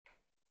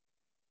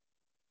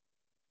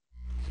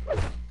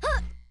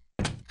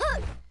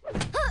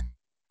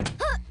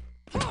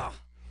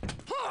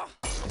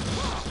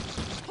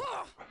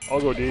I'll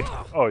go D.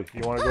 Oh,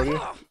 you want to go D?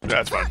 Yeah,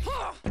 that's fine.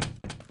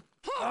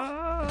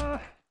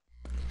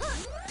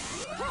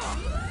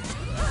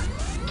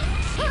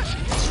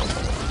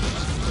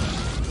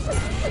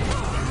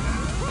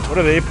 What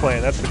are they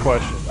playing? That's the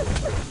question.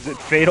 Is it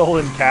Fatal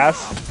and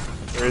Cass?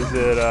 Or is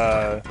it,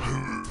 oh,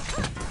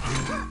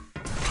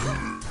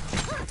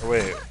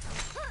 wait.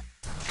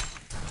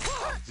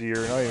 Z,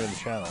 you're not even in the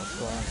channel. What's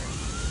going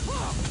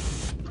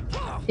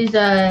on? He's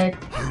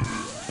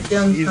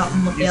doing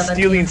something with the other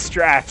stealing team.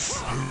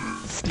 strats.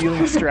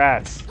 Stealing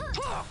strats.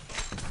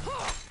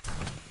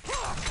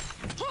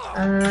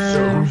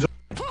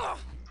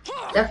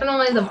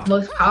 Definitely the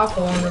most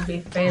powerful one would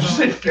be Fatal. Did you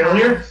say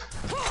failure?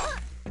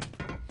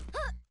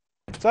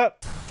 What's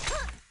up?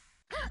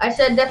 I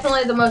said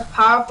definitely the most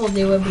powerful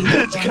dude would be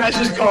The guy's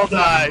just called,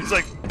 he's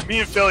like, me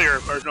and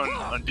Failure are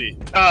on D.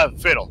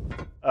 Fatal.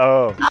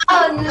 Oh.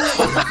 Oh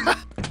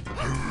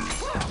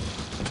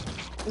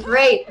no!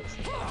 Great.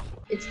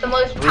 It's the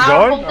most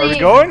powerful Are we team.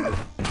 going?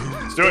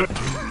 Let's do it.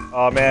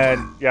 Oh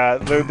man, yeah,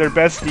 their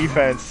best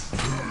defense is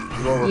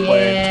what we're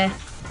playing.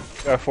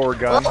 Got a forward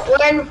gun.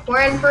 Well,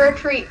 we're in for a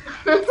treat.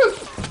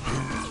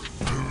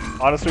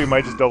 Honestly, we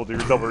might just double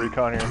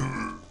recon here.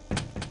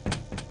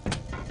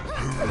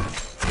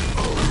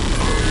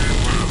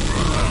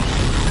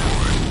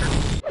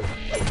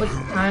 What's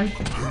the time?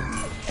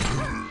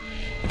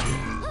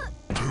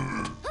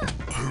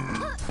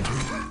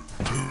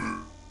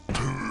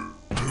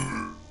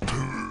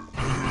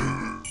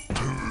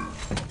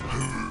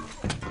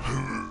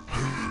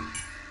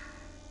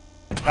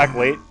 Back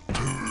late.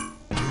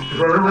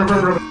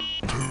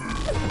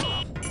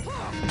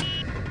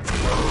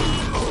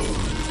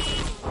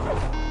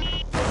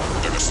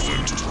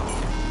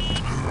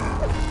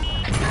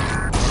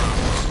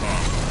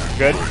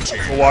 Good.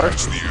 Full water.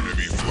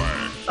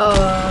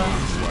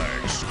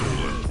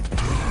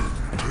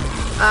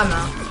 I'm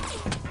out.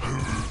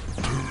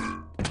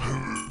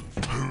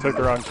 Took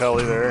the wrong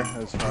telly there.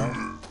 That's fine.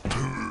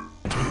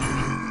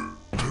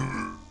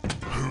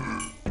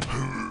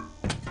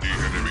 The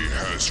enemy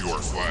has your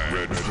flag.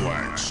 Red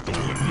flag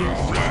stolen. Blue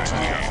flag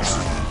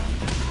captured.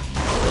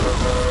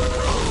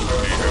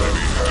 The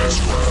enemy has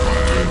your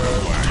flag. Red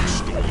flag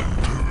stolen.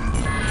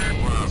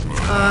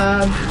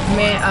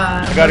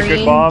 I got a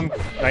good bomb.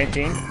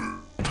 19.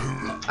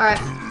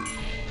 Alright.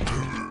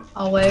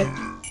 I'll wait.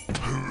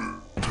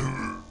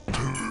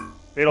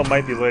 Fatal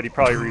might be lit. He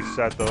probably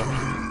reset though.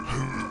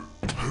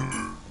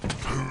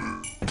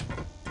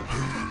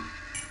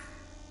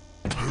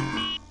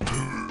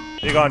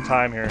 Big on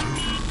time here.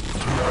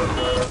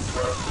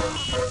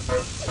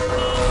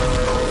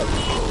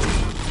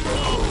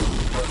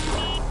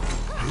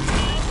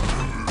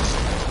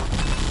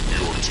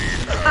 Your team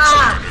has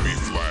the enemy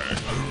flag.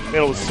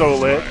 Fatal was so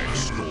lit.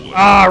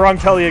 Ah, wrong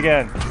telly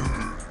again.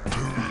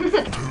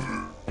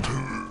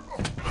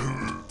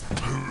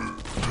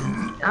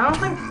 I don't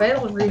think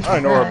Fatal would reset. I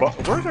don't know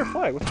where's our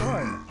flag? What's going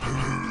on?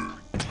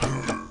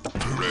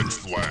 Red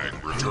flag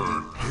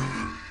returned.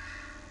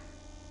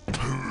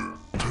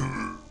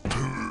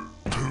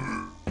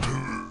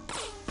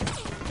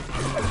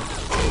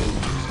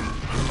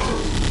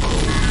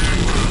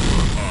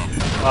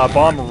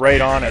 Bomb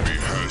right on it. Enemy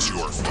has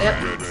your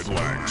flag. Red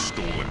flag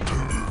stolen.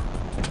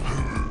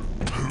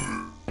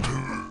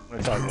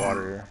 Let's talk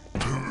water here.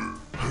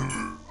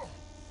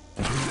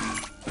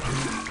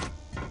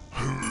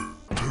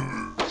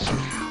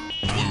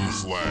 Blue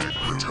flag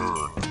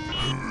returned.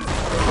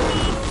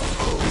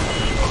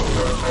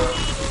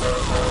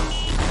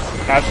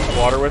 Have some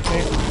water with me.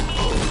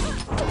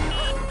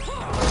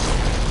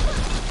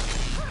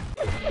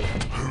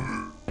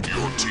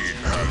 Your team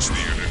has the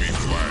enemy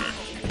flag.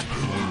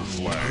 Blue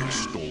flag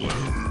stolen.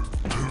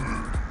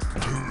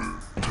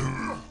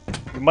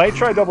 We might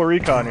try double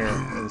recon here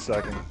in a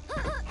second.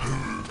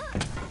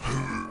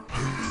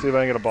 See if I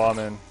can get a bomb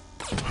in.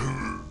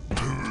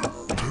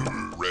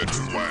 Red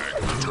flag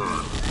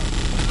returned.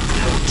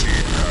 Your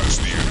team has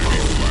the enemy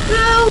flag.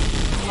 No!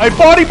 I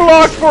body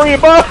blocked for you,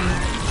 bud!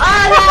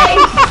 Oh,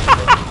 nice!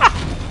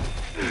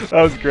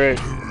 That was great.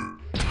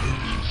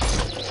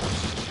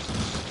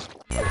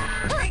 Red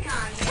flag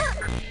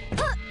captured.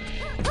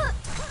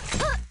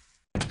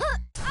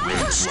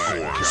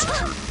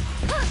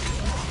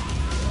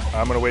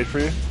 I'm gonna wait for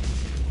you.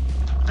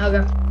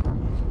 Okay.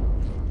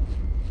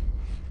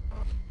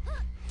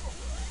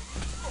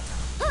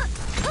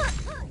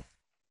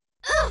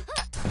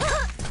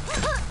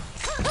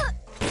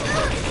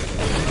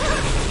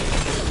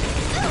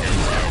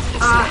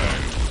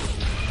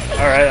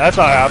 Alright, that's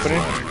not happening.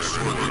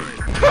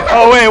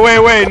 Oh,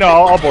 wait, no,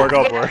 I'll board.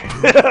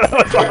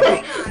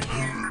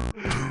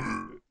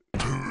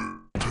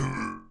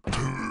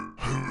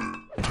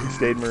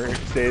 Stayed.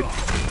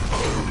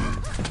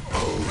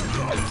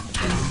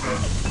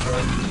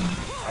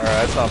 Alright,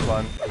 that's not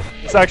fun.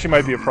 This actually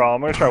might be a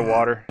problem. I'm gonna try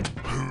water.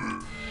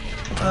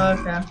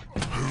 Okay.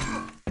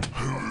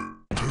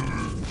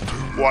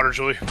 Water,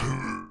 Julie.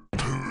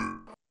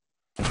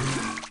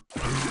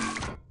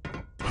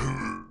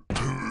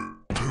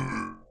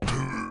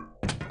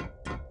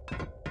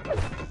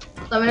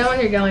 Let me know when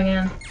you're going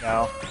in.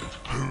 Now.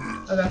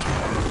 Okay.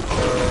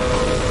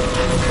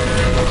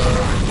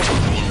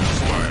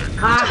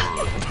 Ah!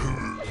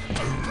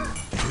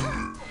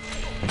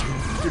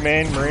 Your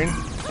main Marine.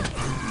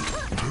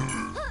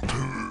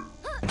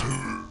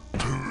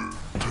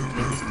 Let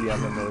me just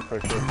DM them really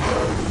quickly.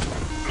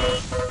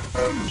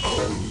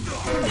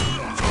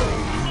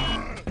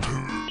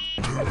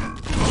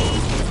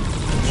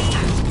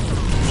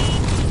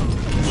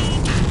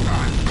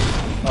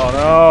 Oh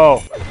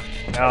no!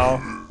 Now.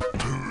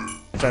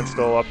 Sense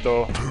still up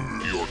though.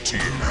 Your team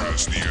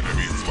has the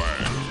enemy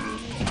flag.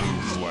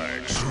 Blue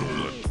flag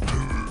stolen.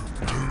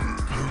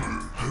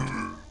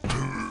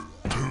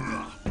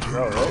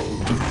 You're alright.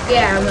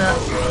 Yeah, I'm up.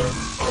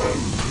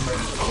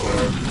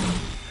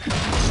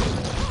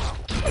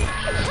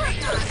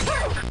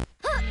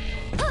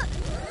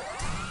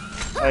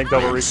 I think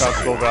double recon's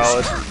still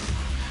valid.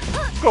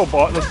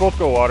 Let's both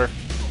go water.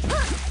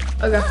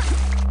 Okay.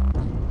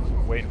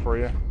 Waiting for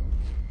you.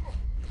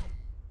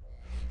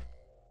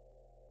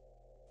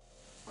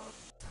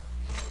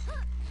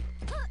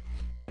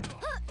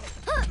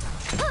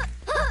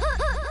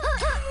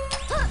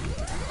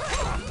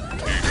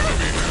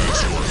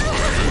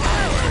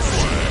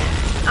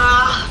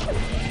 Ah!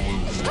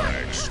 Blue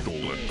flag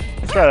stolen.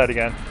 Let's try that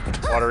again.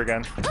 Water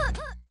again.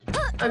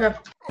 Okay.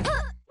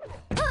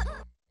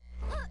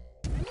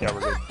 Yeah,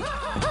 we're good.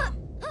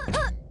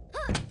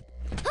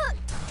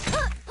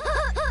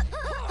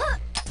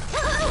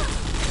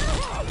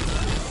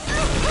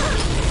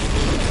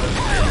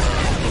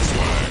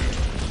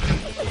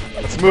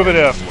 Let's move it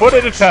a foot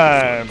at a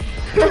time.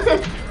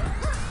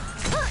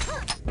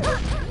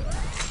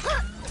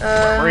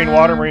 Marine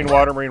water, marine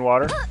water, marine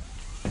water.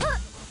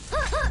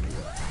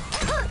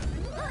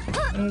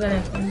 I'm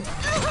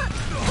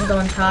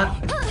going top.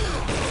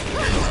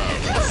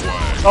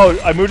 Oh,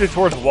 I moved it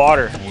towards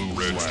water.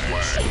 Red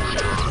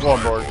flag. Go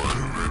on board.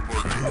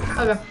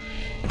 Okay.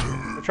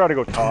 I try to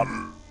go top.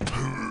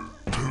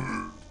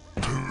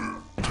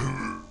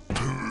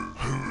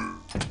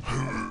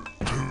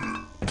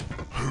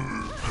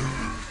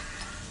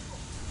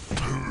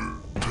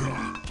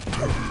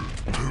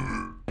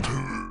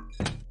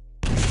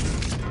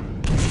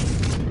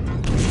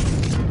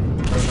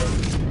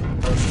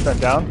 Send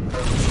down.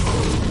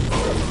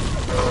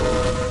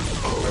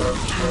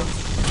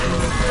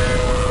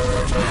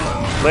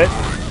 Lit.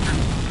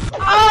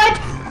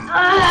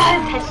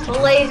 That's the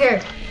laser.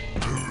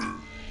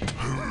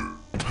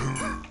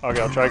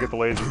 Okay, I'll try to get the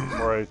lasers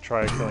before I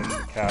try killing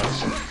the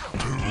cats.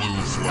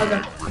 Blue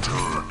flag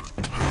returned.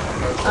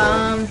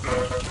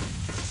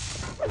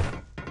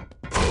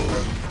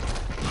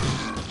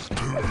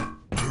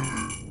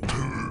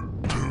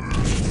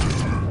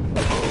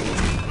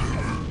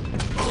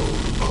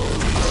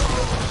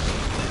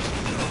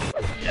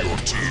 Your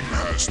team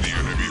has the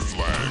enemy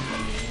flag.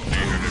 The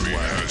enemy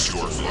has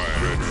your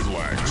flag. Red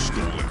flag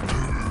stolen.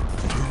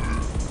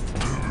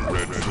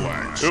 Red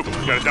flag Oop,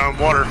 stolen. got it down in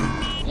water.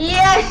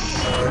 Yes!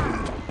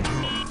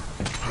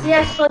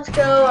 Yes, let's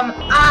go.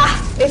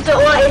 It's a,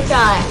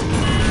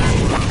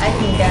 I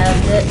can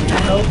grab it, I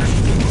hope.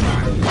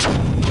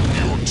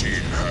 Your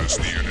team has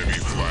the enemy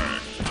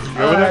flag.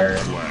 You over there?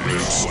 Flag.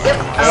 Red flag. Yep.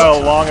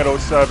 Oh, long at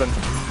 07.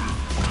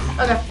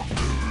 Okay.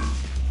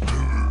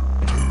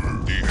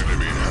 The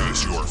enemy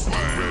has your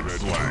flag. Red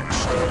flag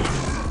stolen.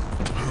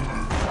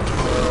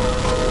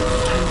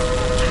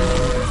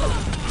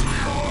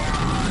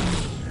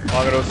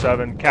 Long at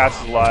 07. Cass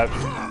is alive.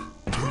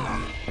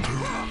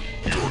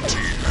 Your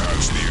team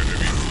has the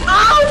enemy flag.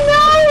 Oh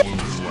no! Blue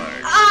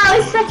flag. Oh,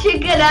 it's such a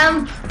good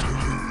amp.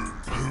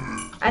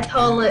 I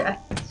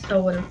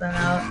still would have been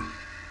out.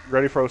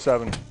 Ready for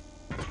 07.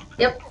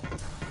 Yep.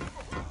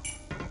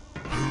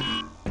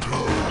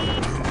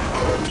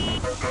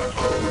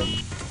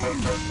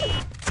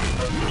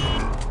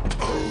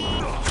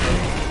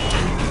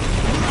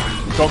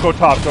 Don't go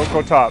top, don't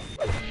go top.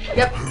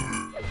 Yep. The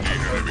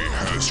enemy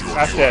has your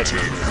That's dead. team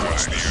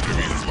has the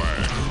enemy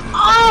flag.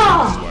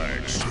 Oh!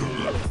 Flag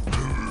stolen.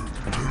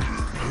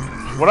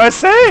 What'd I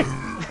say?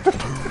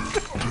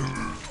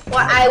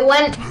 Well, I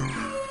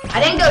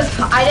didn't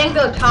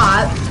go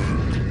top.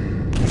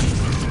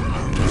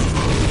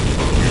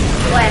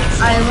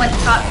 I went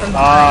top from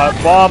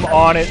behind. Bomb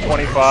on it,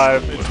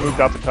 25. It's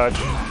moved up a touch.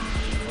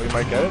 We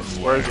might get it.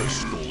 Where is it?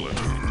 Stolen.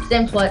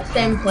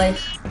 Same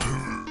place.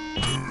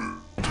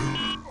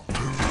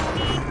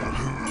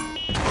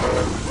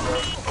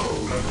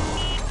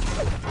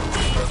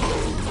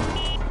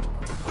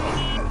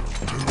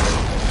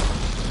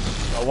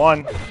 A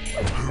 1.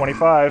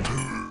 25.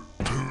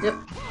 Yep.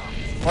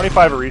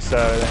 25 a reset,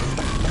 I think.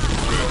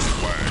 Red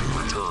flag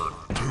returned.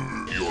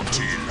 Your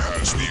team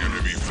has the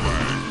enemy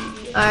flag.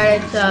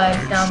 Alright,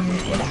 down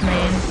it's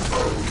main.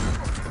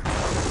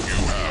 You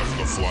have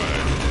the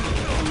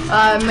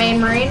flag. Main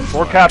marine.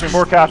 More capping,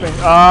 more capping.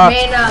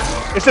 Main,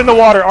 It's in the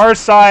water. Our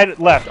side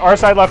left. Our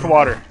side left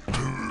water.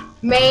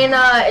 main,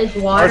 is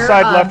water. Our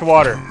side left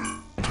water.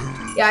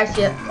 Yeah, I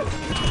see it.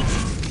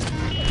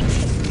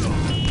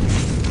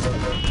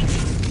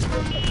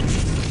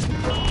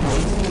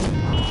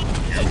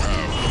 You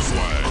have the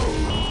flag.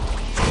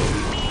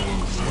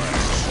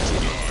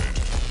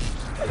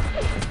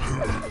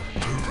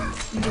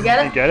 Did you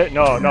get You it? get it?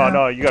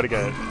 No, you gotta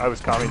get it. I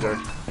was calming there.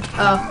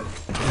 Oh.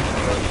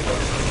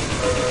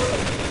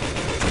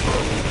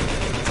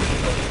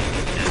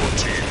 Your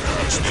team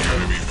has the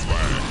enemy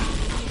flag.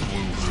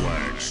 Blue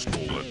flag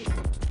stolen.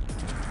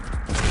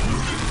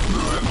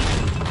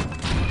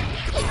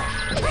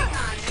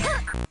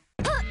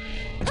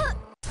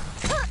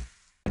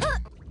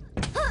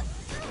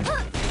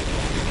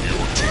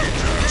 Your team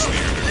has the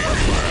enemy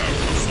flag.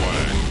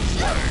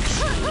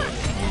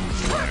 Blue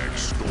flag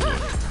stolen.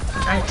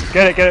 Nice.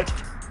 Get it. Your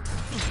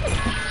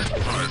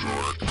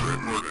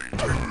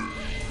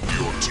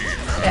team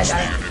Yeah, has the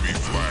got it. enemy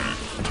flag.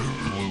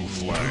 Blue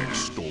flag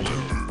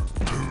stolen.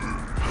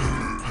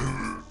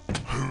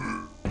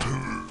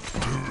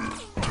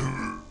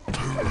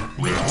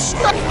 Red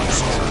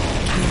silence.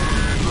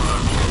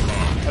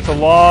 That's a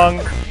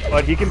long,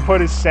 but he can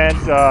put his scent,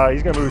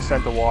 he's gonna move his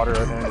scent to water,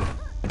 I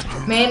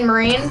think. Main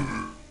Marine.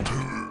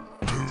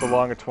 It's a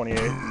long of 28.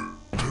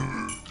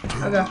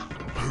 Okay.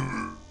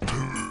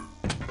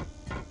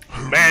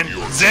 Man,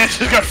 Zen just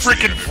got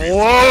freaking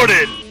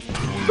floated!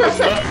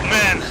 Oh,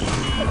 man.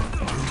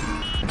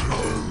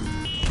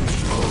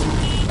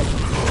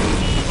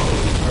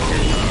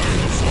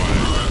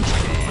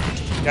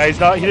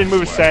 Yeah, he didn't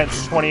move his scent.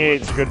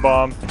 28 is a good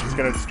bomb. It's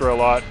gonna destroy a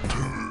lot.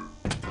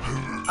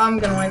 I'm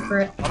gonna wait for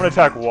it. I'm gonna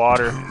attack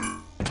water.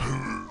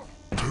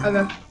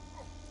 Okay.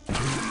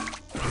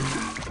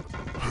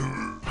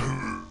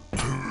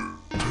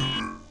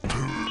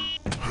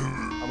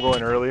 I'm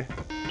going early.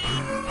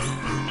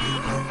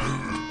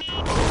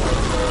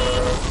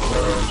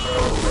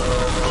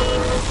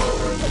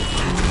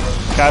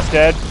 Cast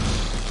dead.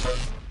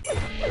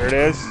 There it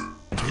is.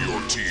 Your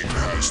team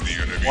has the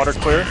enemy Water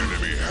flag. clear.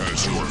 Enemy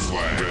has your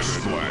flag. Red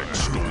flag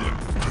stolen.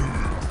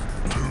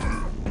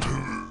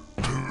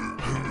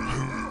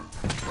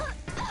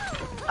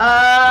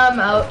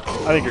 Out.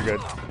 I think you're good.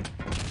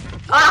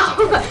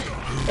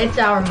 Oh! It's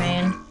our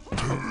man.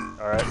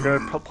 Alright,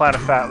 gonna plant a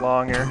fat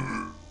long here.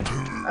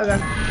 Okay.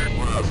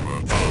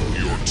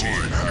 Your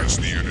team has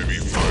the enemy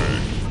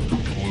flag.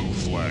 Blue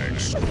flag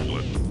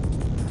stolen.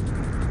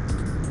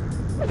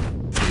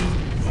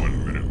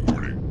 1 minute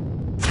warning.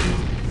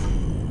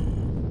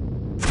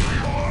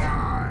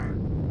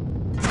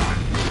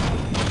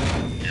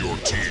 Your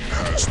team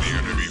has the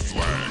enemy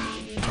flag.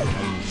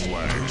 Blue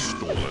flag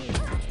stolen.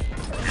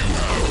 You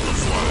have the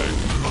flag.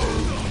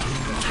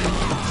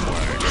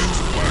 Flag. Red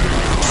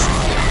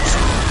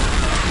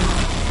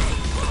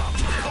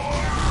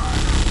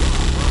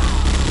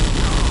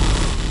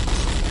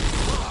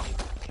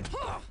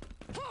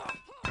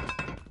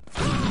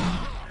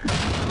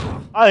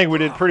I think we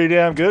did pretty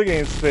damn good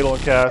against Fatal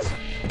and Cass.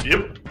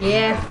 Yep.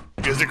 Yeah.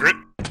 You guys did great.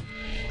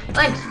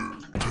 Thanks.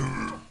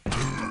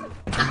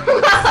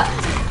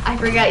 I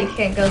forgot you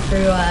can't go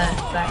through that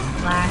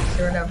glass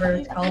or whatever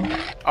it's called.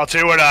 I'll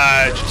tell you what,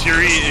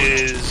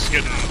 Jatiri is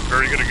getting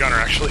very good at gunner,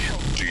 actually.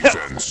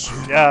 defense.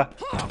 Yeah.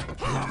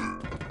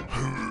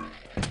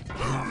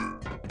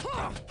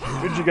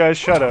 Who did you guys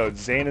shut out?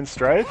 Zane and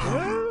Strife?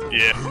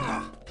 Yeah.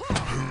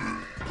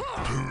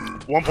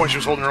 One point she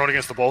was holding her own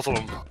against the both of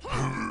them.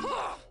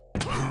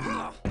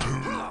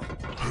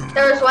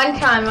 There was one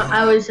time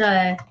I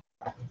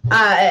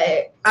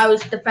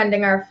was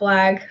defending our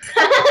flag.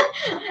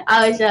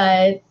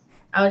 I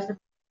was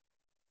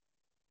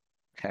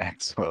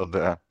Hex, well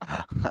done.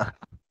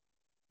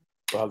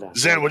 Well done.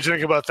 Zen, what'd you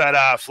think about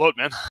that float,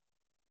 man?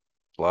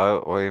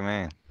 What do you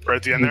mean? Right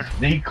at the end there?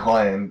 The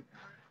clan,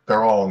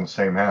 they're all in the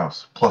same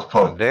house. Plus,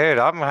 Dude,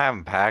 I'm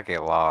having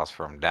packet loss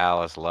from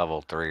Dallas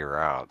level 3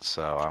 routes,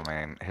 so I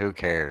mean, who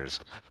cares?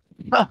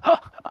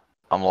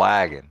 I'm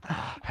lagging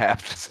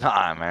half the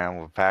time,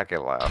 man, with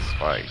packet loss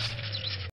spikes.